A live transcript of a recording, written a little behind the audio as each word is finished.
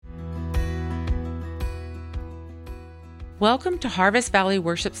Welcome to Harvest Valley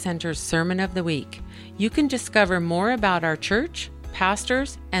Worship Center's Sermon of the Week. You can discover more about our church,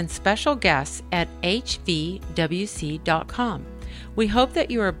 pastors, and special guests at hvwc.com. We hope that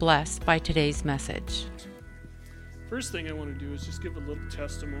you are blessed by today's message. First thing I want to do is just give a little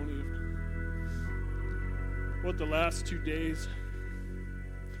testimony of what the last 2 days.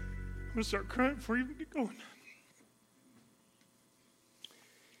 I'm going to start crying before you even get going.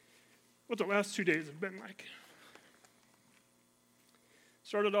 What the last 2 days have been like.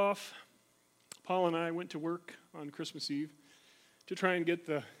 Started off, Paul and I went to work on Christmas Eve to try and get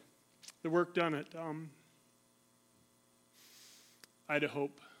the work done at Idaho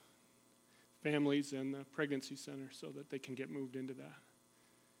Families and the Pregnancy Center so that they can get moved into that.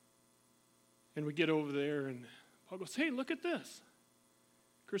 And we get over there and Paul goes, "Hey, look at this."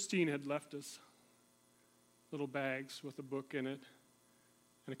 Christine had left us little bags with a book in it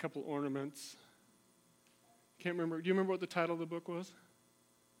and a couple ornaments. Can't remember. Do you remember what the title of the book was?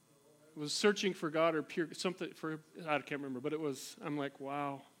 It was Searching for God or Pure, something for, I can't remember, but it was, I'm like,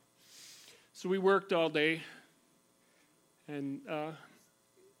 wow. So we worked all day, and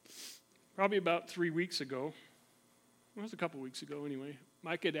probably about 3 weeks ago, it was a couple weeks ago anyway,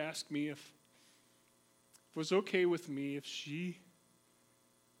 Mike had asked me if it was okay with me if she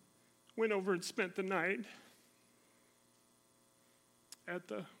went over and spent the night at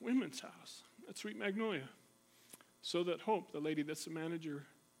the women's house at Sweet Magnolia, so that Hope, the lady that's the manager,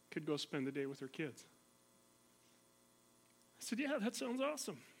 could go spend the day with her kids. I said, yeah, that sounds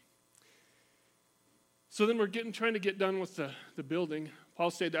awesome. So then we're trying to get done with the building.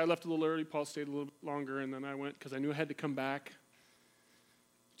 Paul stayed there. I left a little early. Paul stayed a little bit longer, and then I went because I knew I had to come back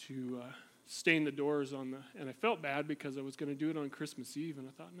to stain the doors and I felt bad because I was going to do it on Christmas Eve, and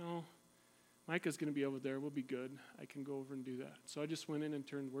I thought, no, Micah's going to be over there. We'll be good. I can go over and do that. So I just went in and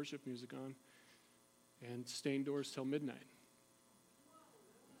turned worship music on and stained doors till midnight,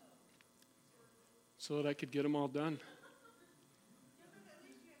 so that I could get them all done.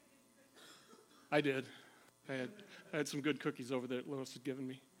 I did. I had some good cookies over there that Lois had given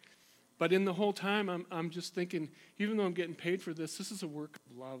me. But in the whole time, I'm just thinking, even though I'm getting paid for this is a work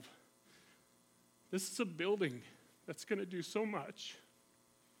of love. This is a building that's going to do so much.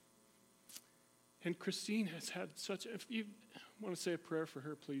 And Christine has had if you want to say a prayer for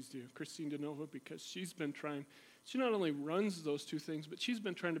her, please do. Christine DeNova, because she's been trying. She not only runs those two things, but she's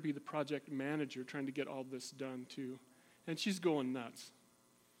been trying to be the project manager, trying to get all this done too. And she's going nuts,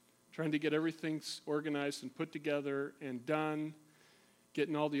 trying to get everything organized and put together and done,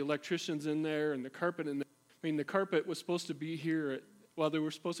 getting all the electricians in there and the carpet in there. I mean, the carpet was supposed to be here it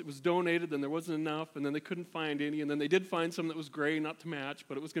was donated, then there wasn't enough, and then they couldn't find any, and then they did find some that was gray, not to match,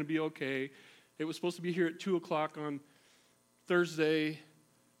 but it was going to be okay. It was supposed to be here at 2 o'clock on Thursday.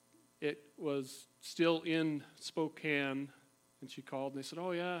 It was still in Spokane, and she called, and they said,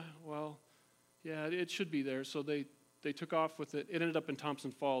 oh, yeah, well, yeah, it should be there. So they took off with it. It ended up in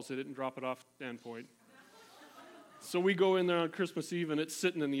Thompson Falls. They didn't drop it off at Standpoint. So we go in there on Christmas Eve, and it's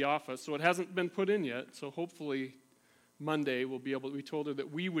sitting in the office. So it hasn't been put in yet. So hopefully Monday we'll be able to. We told her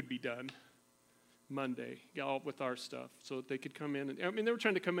that we would be done Monday, all with our stuff, so that they could come in. They were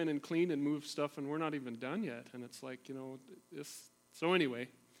trying to come in and clean and move stuff, and we're not even done yet. And it's like, this. So anyway,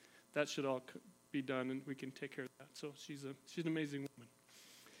 that should all be done, and we can take care of that. So she's an amazing woman.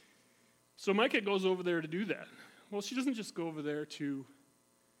 So Micah goes over there to do that. Well, she doesn't just go over there to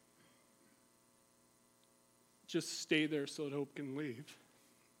just stay there so that Hope can leave.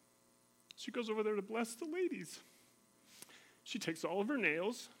 She goes over there to bless the ladies. She takes all of her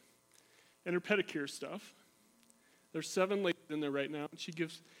nails and her pedicure stuff. There's 7 ladies in there right now.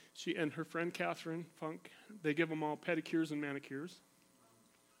 She and her friend Catherine Funk, they give them all pedicures and manicures.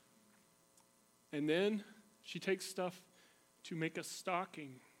 And then she takes stuff to make a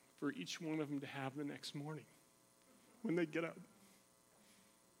stocking for each one of them to have the next morning when they get up.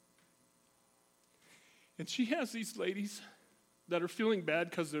 And she has these ladies that are feeling bad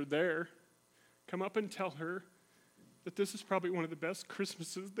because they're there come up and tell her that this is probably one of the best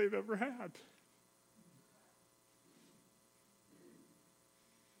Christmases they've ever had.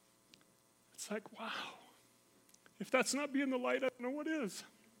 It's like, wow. If that's not being the light, I don't know what is.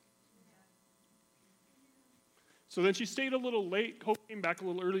 So then she stayed a little late. Hope came back a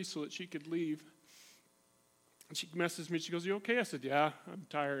little early so that she could leave. And she messaged me. She goes, you okay? I said, yeah, I'm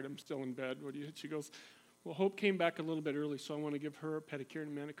tired. I'm still in bed. What do you? She goes, well, Hope came back a little bit early, so I want to give her a pedicure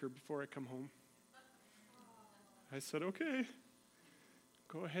and manicure before I come home. I said, okay,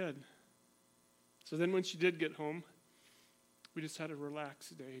 go ahead. So then when she did get home, we just had a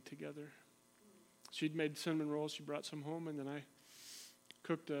relaxed day together. She'd made cinnamon rolls. She brought some home, and then I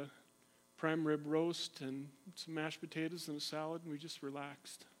cooked a prime rib roast and some mashed potatoes and a salad, and we just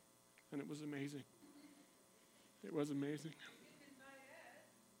relaxed. And it was amazing. It was amazing.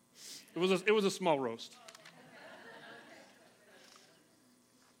 It was a small roast.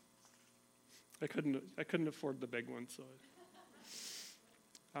 I couldn't afford the big one, so.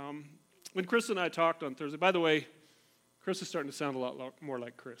 When Chris and I talked on Thursday, by the way, Chris is starting to sound a lot more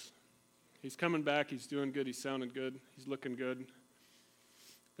like Chris. He's coming back. He's doing good. He's sounding good. He's looking good.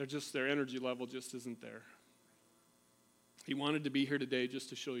 Their energy level just isn't there. He wanted to be here today just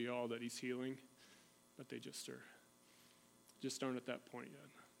to show you all that he's healing, but they just aren't at that point yet.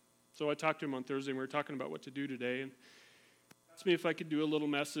 So I talked to him on Thursday, and we were talking about what to do today, and he asked me if I could do a little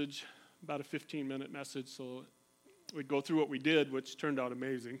message, about a 15-minute message, so we'd go through what we did, which turned out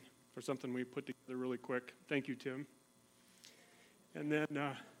amazing for something we put together really quick. Thank you, Tim. And then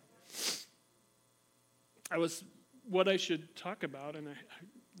what I should talk about, and I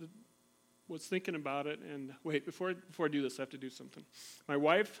was thinking about it, and wait, before I do this, I have to do something. My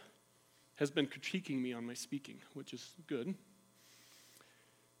wife has been critiquing me on my speaking, which is good.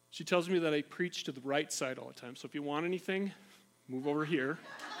 She tells me that I preach to the right side all the time, so if you want anything, move over here.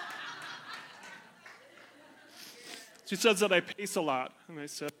 She says that I pace a lot, and I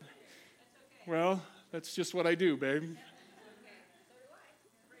said, well, that's just what I do, babe.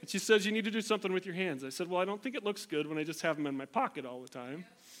 And she says, you need to do something with your hands. I said, well, I don't think it looks good when I just have them in my pocket all the time.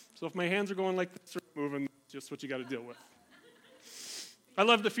 So if my hands are going like this or moving, it's just what you got to deal with. I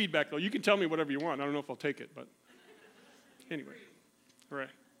love the feedback, though. You can tell me whatever you want. I don't know if I'll take it, but anyway. All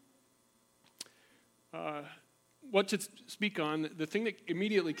right. What to speak on, the thing that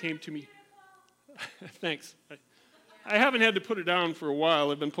immediately came to me. Thanks. I haven't had to put it down for a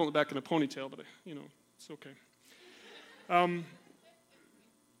while. I've been pulling it back in a ponytail, but, it's okay.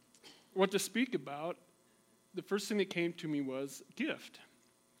 What to speak about, the first thing that came to me was gift.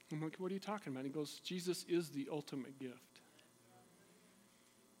 I'm like, what are you talking about? He goes, Jesus is the ultimate gift.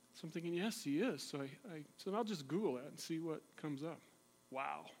 So I'm thinking, yes, he is. So I said, I'll just Google that and see what comes up.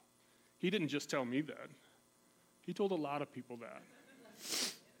 Wow. He didn't just tell me that. He told a lot of people that.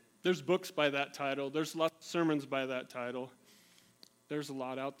 There's books by that title. There's lots of sermons by that title. There's a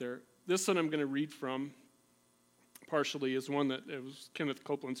lot out there. This one I'm going to read from partially is one that it was Kenneth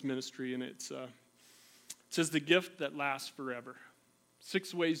Copeland's ministry, and it says, the gift that lasts forever.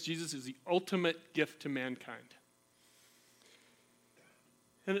 6 ways Jesus is the ultimate gift to mankind.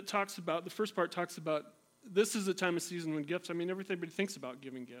 And it talks about, the first part talks about, this is a time of season when gifts, everybody thinks about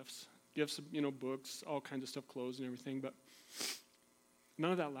giving gifts. Gifts of, books, all kinds of stuff, clothes and everything, but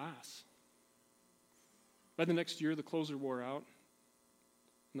none of that lasts. By the next year, the clothes are wore out,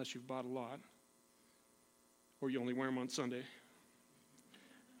 unless you've bought a lot, or you only wear them on Sunday.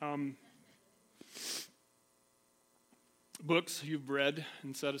 Books you've read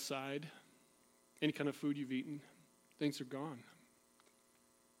and set aside, any kind of food you've eaten, things are gone.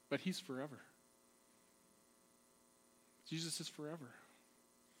 But he's forever. Jesus is forever.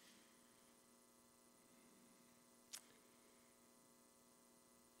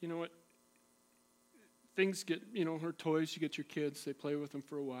 You know what? Things get, her toys, you get your kids, they play with them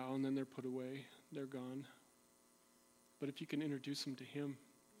for a while, and then they're put away. They're gone. But if you can introduce them to him,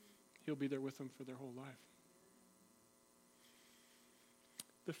 he'll be there with them for their whole life.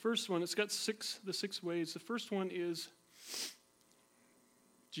 The first one, it's got the 6 ways. The first one is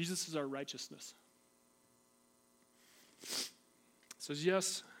Jesus is our righteousness. It says,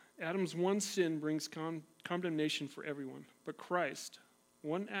 yes, Adam's one sin brings condemnation for everyone, but Christ,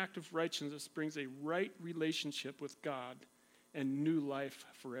 one act of righteousness, brings a right relationship with God and new life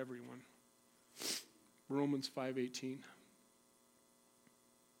for everyone. Romans 5:18.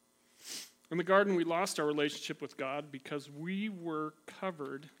 In the garden, we lost our relationship with God because we were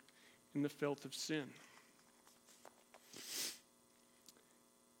covered in the filth of sin.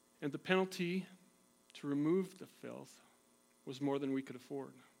 And the penalty to remove the filth was more than we could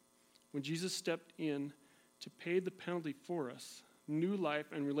afford. When Jesus stepped in to pay the penalty for us, new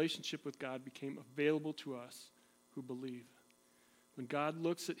life and relationship with God became available to us who believe. When God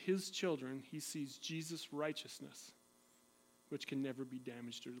looks at his children, he sees Jesus' righteousness, which can never be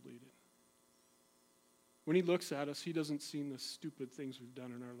damaged or deleted. When he looks at us, he doesn't see the stupid things we've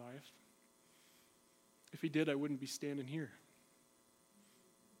done in our life. If he did, I wouldn't be standing here.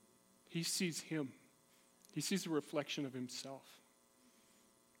 He sees him. He sees a reflection of himself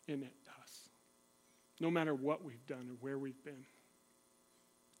in us. No matter what we've done or where we've been,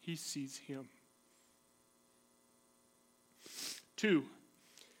 he sees him. 2,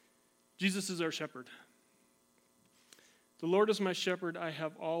 Jesus is our shepherd. The Lord is my shepherd, I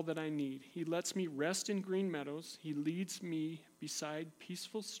have all that I need. He lets me rest in green meadows. He leads me beside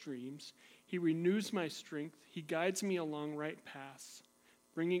peaceful streams. He renews my strength. He guides me along right paths,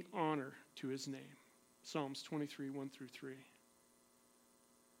 bringing honor to his name. Psalms 23, 1 through 3.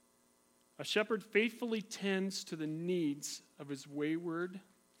 A shepherd faithfully tends to the needs of his wayward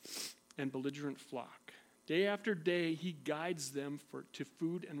and belligerent flock. Day after day, he guides them to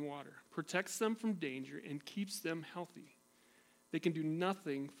food and water, protects them from danger, and keeps them healthy. They can do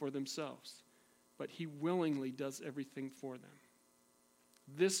nothing for themselves, but he willingly does everything for them.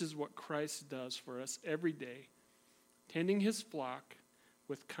 This is what Christ does for us every day, tending his flock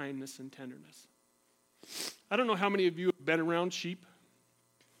with kindness and tenderness. I don't know how many of you have been around sheep,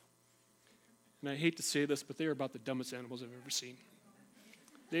 and I hate to say this, but they are about the dumbest animals I've ever seen.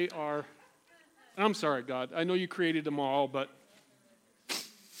 They are, I'm sorry, God, I know you created them all, but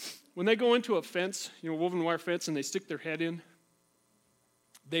when they go into a fence, woven wire fence, and they stick their head in,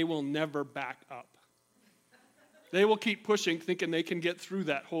 they will never back up. They will keep pushing, thinking they can get through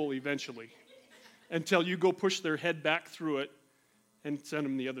that hole eventually, until you go push their head back through it and send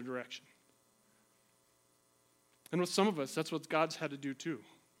them the other direction. And with some of us, that's what God's had to do too.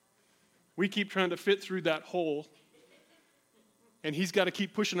 We keep trying to fit through that hole, and he's got to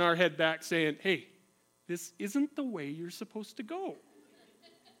keep pushing our head back, saying, hey, this isn't the way you're supposed to go.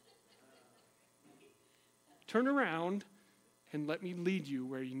 Turn around and let me lead you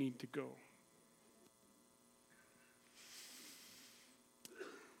where you need to go.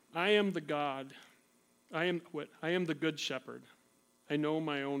 I am the good shepherd. I know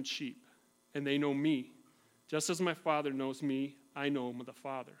my own sheep, and they know me. Just as my Father knows me, I know the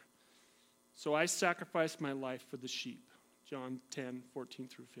Father. So I sacrifice my life for the sheep. John 10, 14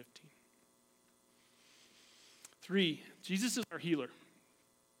 through 15. 3, Jesus is our healer.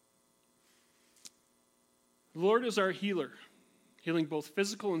 The Lord is our healer, healing both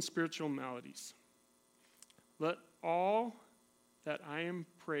physical and spiritual maladies. Let all that I am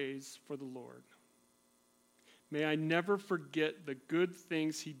praise for the Lord. May I never forget the good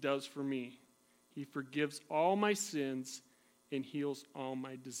things he does for me. He forgives all my sins and heals all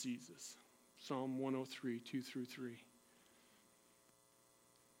my diseases. Psalm 103, 2 through 3.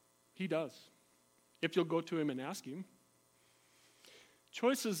 He does, if you'll go to him and ask him.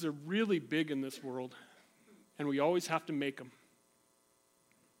 Choices are really big in this world, and we always have to make them.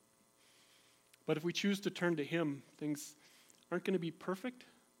 But if we choose to turn to him, things aren't going to be perfect,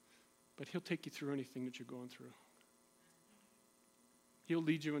 but he'll take you through anything that you're going through. He'll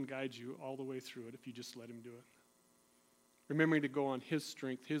lead you and guide you all the way through it if you just let him do it. Remembering to go on his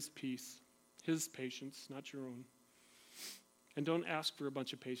strength, his peace, his patience, not your own. And don't ask for a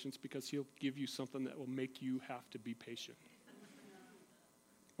bunch of patience, because he'll give you something that will make you have to be patient.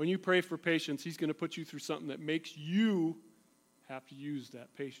 When you pray for patience, he's going to put you through something that makes you have to use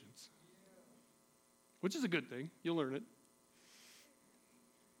that patience. Which is a good thing. You'll learn it.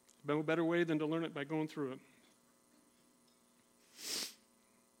 No better way than to learn it by going through it.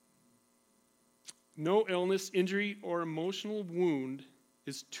 No illness, injury, or emotional wound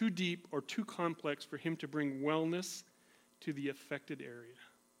is too deep or too complex for him to bring wellness to the affected area.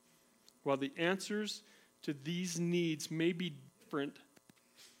 While the answers to these needs may be different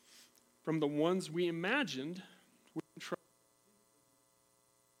from the ones we imagined, we can try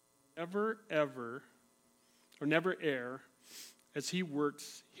never err as he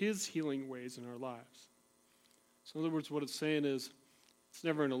works his healing ways in our lives. So in other words, what it's saying is, it's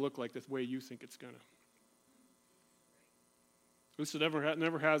never going to look like the way you think it's going to. At least it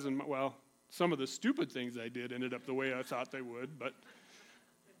never has in, well, some of the stupid things I did ended up the way I thought they would, but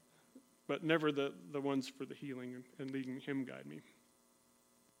never the ones for the healing and leading him guide me.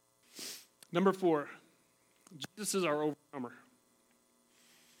 Number 4, Jesus is our overcomer.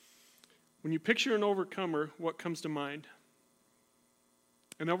 When you picture an overcomer, what comes to mind?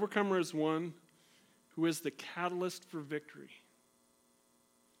 An overcomer is one who is the catalyst for victory,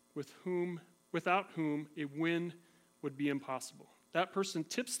 without whom a win would be impossible. That person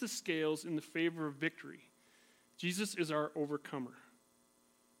tips the scales in the favor of victory. Jesus is our overcomer,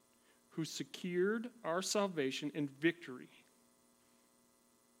 who secured our salvation and victory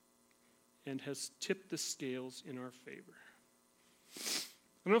and has tipped the scales in our favor. I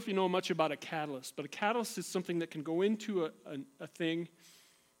don't know if you know much about a catalyst, but a catalyst is something that can go into a thing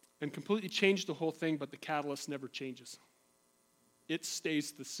and completely change the whole thing, but the catalyst never changes. It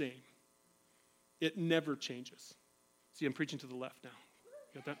stays the same. It never changes. See, I'm preaching to the left now.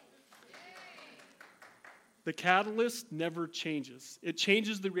 Got that? The catalyst never changes. It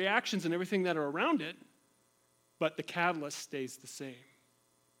changes the reactions and everything that are around it, but the catalyst stays the same.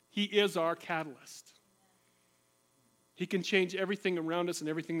 He is our catalyst. He can change everything around us and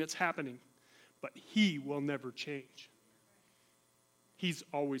everything that's happening, but he will never change. He's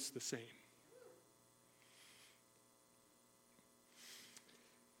always the same.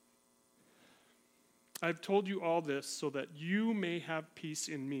 I've told you all this so that you may have peace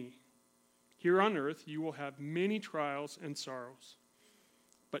in me. Here on earth you will have many trials and sorrows.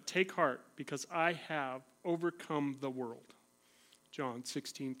 But take heart, because I have overcome the world. John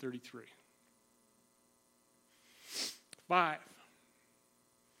 16:33. 5.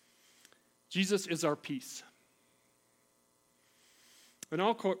 Jesus is our peace. In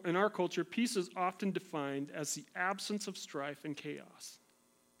our culture, peace is often defined as the absence of strife and chaos.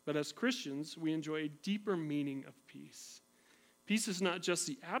 But as Christians, we enjoy a deeper meaning of peace. Peace is not just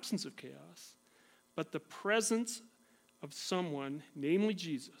the absence of chaos, but the presence of someone, namely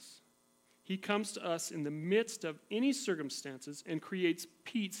Jesus. He comes to us in the midst of any circumstances and creates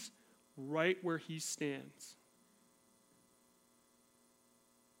peace right where he stands.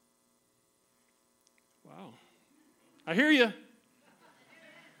 Wow. I hear you.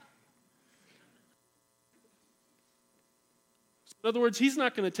 In other words, he's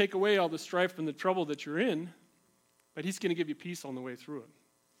not going to take away all the strife and the trouble that you're in, but he's going to give you peace on the way through it.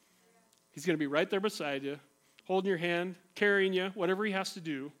 He's going to be right there beside you, holding your hand, carrying you, whatever he has to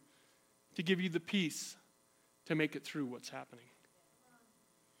do to give you the peace to make it through what's happening.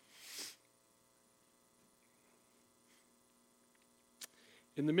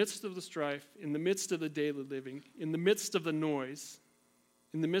 In the midst of the strife, in the midst of the daily living, in the midst of the noise,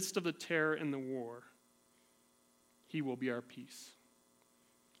 in the midst of the terror and the war, he will be our peace.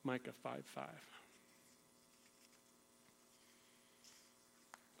 Micah 5:5.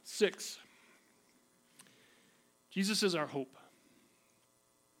 6. Jesus is our hope.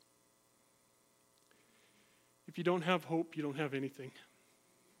 If you don't have hope, you don't have anything.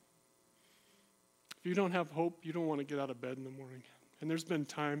 If you don't have hope, you don't want to get out of bed in the morning. And there's been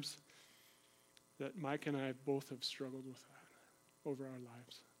times that Mike and I both have struggled with that over our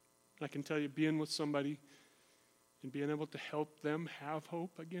lives. And I can tell you, being with somebody and being able to help them have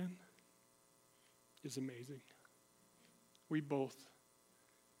hope again is amazing. We both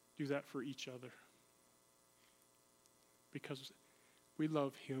do that for each other because we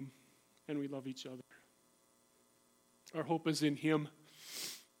love him and we love each other. Our hope is in him,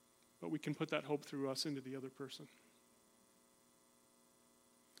 but we can put that hope through us into the other person.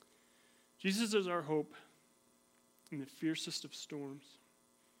 Jesus is our hope in the fiercest of storms,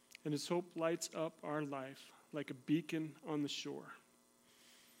 and his hope lights up our life like a beacon on the shore.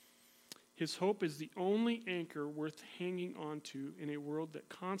 His hope is the only anchor worth hanging on to in a world that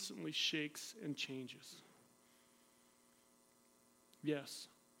constantly shakes and changes. Yes,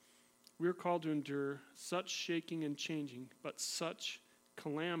 we're called to endure such shaking and changing, but such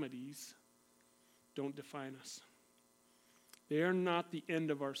calamities don't define us. They are not the end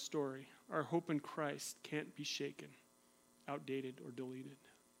of our story. Our hope in Christ can't be shaken, outdated, or deleted.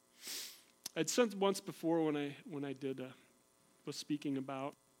 I'd said once before when I was speaking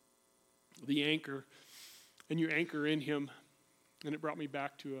about the anchor, and you anchor in him, and it brought me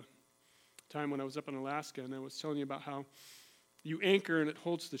back to a time when I was up in Alaska, and I was telling you about how you anchor and it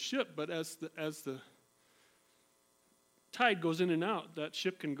holds the ship, but as the tide goes in and out, that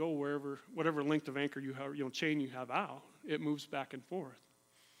ship can go whatever length of anchor you have, chain you have out, it moves back and forth.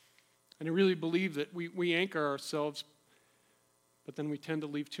 And I really believe that we anchor ourselves, but then we tend to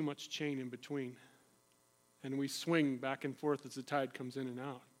leave too much chain in between. And we swing back and forth as the tide comes in and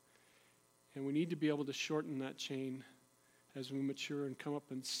out. And we need to be able to shorten that chain as we mature and come up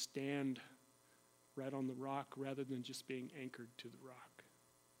and stand right on the rock rather than just being anchored to the rock.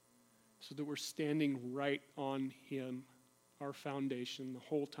 So that we're standing right on him, our foundation, the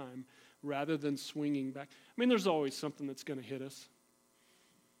whole time, rather than swinging back. I mean, there's always something that's going to hit us.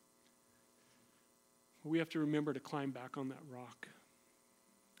 We have to remember to climb back on that rock.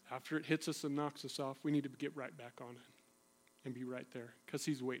 After it hits us and knocks us off, we need to get right back on it and be right there because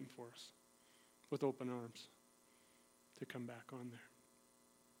he's waiting for us with open arms to come back on there.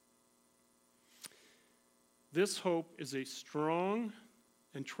 This hope is a strong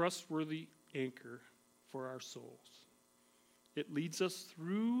and trustworthy anchor for our souls. It leads us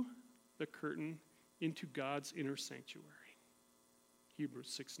through the curtain into God's inner sanctuary. Hebrews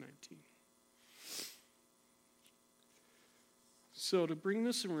 6:19. So to bring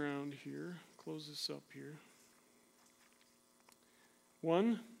this around here, close this up here.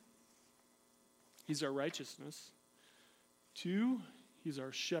 1, he's our righteousness. 2, he's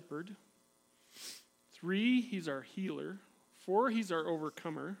our shepherd. 3, he's our healer. 4, he's our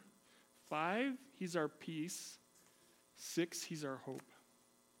overcomer. 5, he's our peace. 6, he's our hope.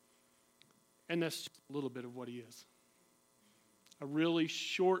 And that's just a little bit of what he is. a really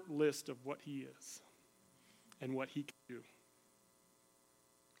short list of what he is and what he can do.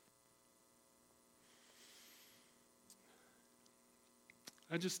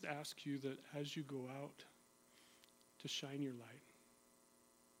 I just ask you that as you go out, to shine your light.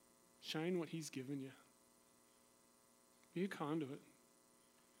 Shine what he's given you. Be a conduit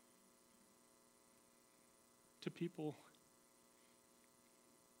to people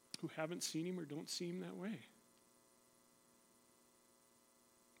who haven't seen him or don't see him that way.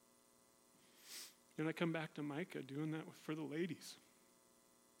 And I come back to Micah doing that for the ladies.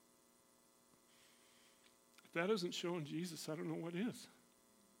 If that isn't showing Jesus, I don't know what is.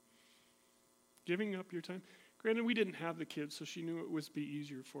 Giving up your time. Granted, we didn't have the kids, so she knew it would be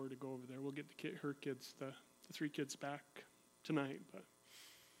easier for her to go over there. We'll get her kids, the 3 kids back tonight. But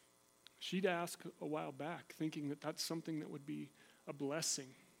she'd asked a while back, thinking that that's something that would be a blessing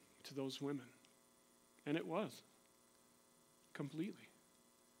to those women. And it was. Completely.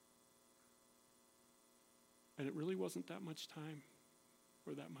 And it really wasn't that much time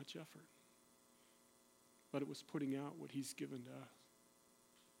or that much effort. But it was putting out what he's given to us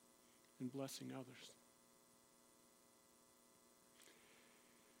and blessing others.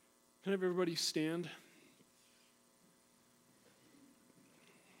 Can I have everybody stand?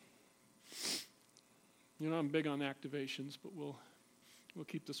 You know, I'm big on activations, but we'll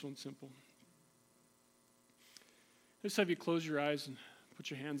keep this one simple. Just have you close your eyes and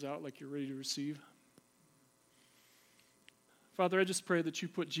put your hands out like you're ready to receive. Father, I just pray that you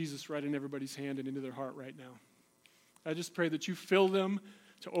put Jesus right in everybody's hand and into their heart right now. I just pray that you fill them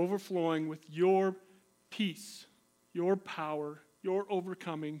to overflowing with your peace, your power, your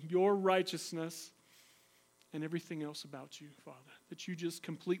overcoming, your righteousness, and everything else about you, Father. That you just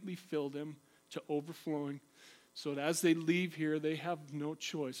completely fill them to overflowing so that as they leave here, they have no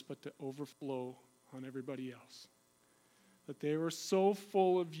choice but to overflow on everybody else. That they are so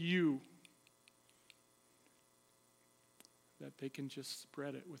full of you that they can just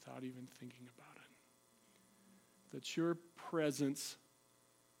spread it without even thinking about it. That your presence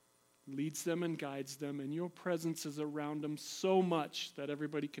leads them and guides them, and your presence is around them so much that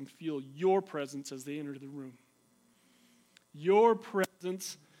everybody can feel your presence as they enter the room. Your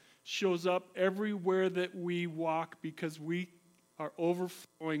presence shows up everywhere that we walk because we are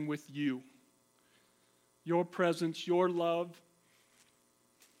overflowing with you. Your presence, your love,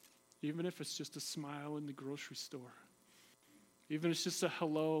 even if it's just a smile in the grocery store, even if it's just a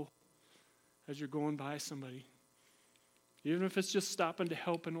hello as you're going by somebody, even if it's just stopping to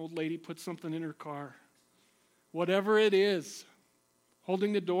help an old lady put something in her car. Whatever it is,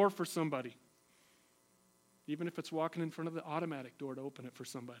 holding the door for somebody. Even if it's walking in front of the automatic door to open it for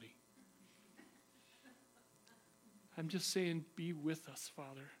somebody. I'm just saying, be with us,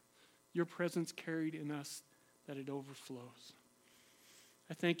 Father. Your presence carried in us that it overflows.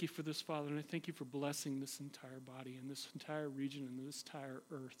 I thank you for this, Father, and I thank you for blessing this entire body and this entire region and this entire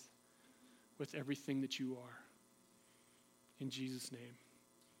earth with everything that you are. In Jesus' name,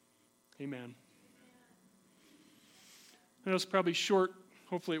 amen. That was probably short.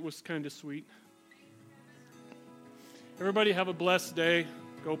 Hopefully it was kind of sweet. Everybody have a blessed day.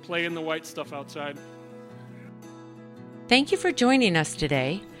 Go play in the white stuff outside. Thank you for joining us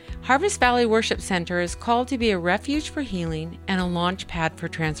today. Harvest Valley Worship Center is called to be a refuge for healing and a launch pad for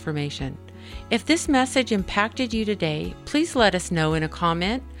transformation. If this message impacted you today, please let us know in a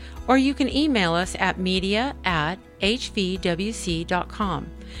comment, or you can email us at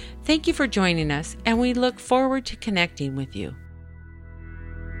media@hvwc.com. Thank you for joining us, and we look forward to connecting with you.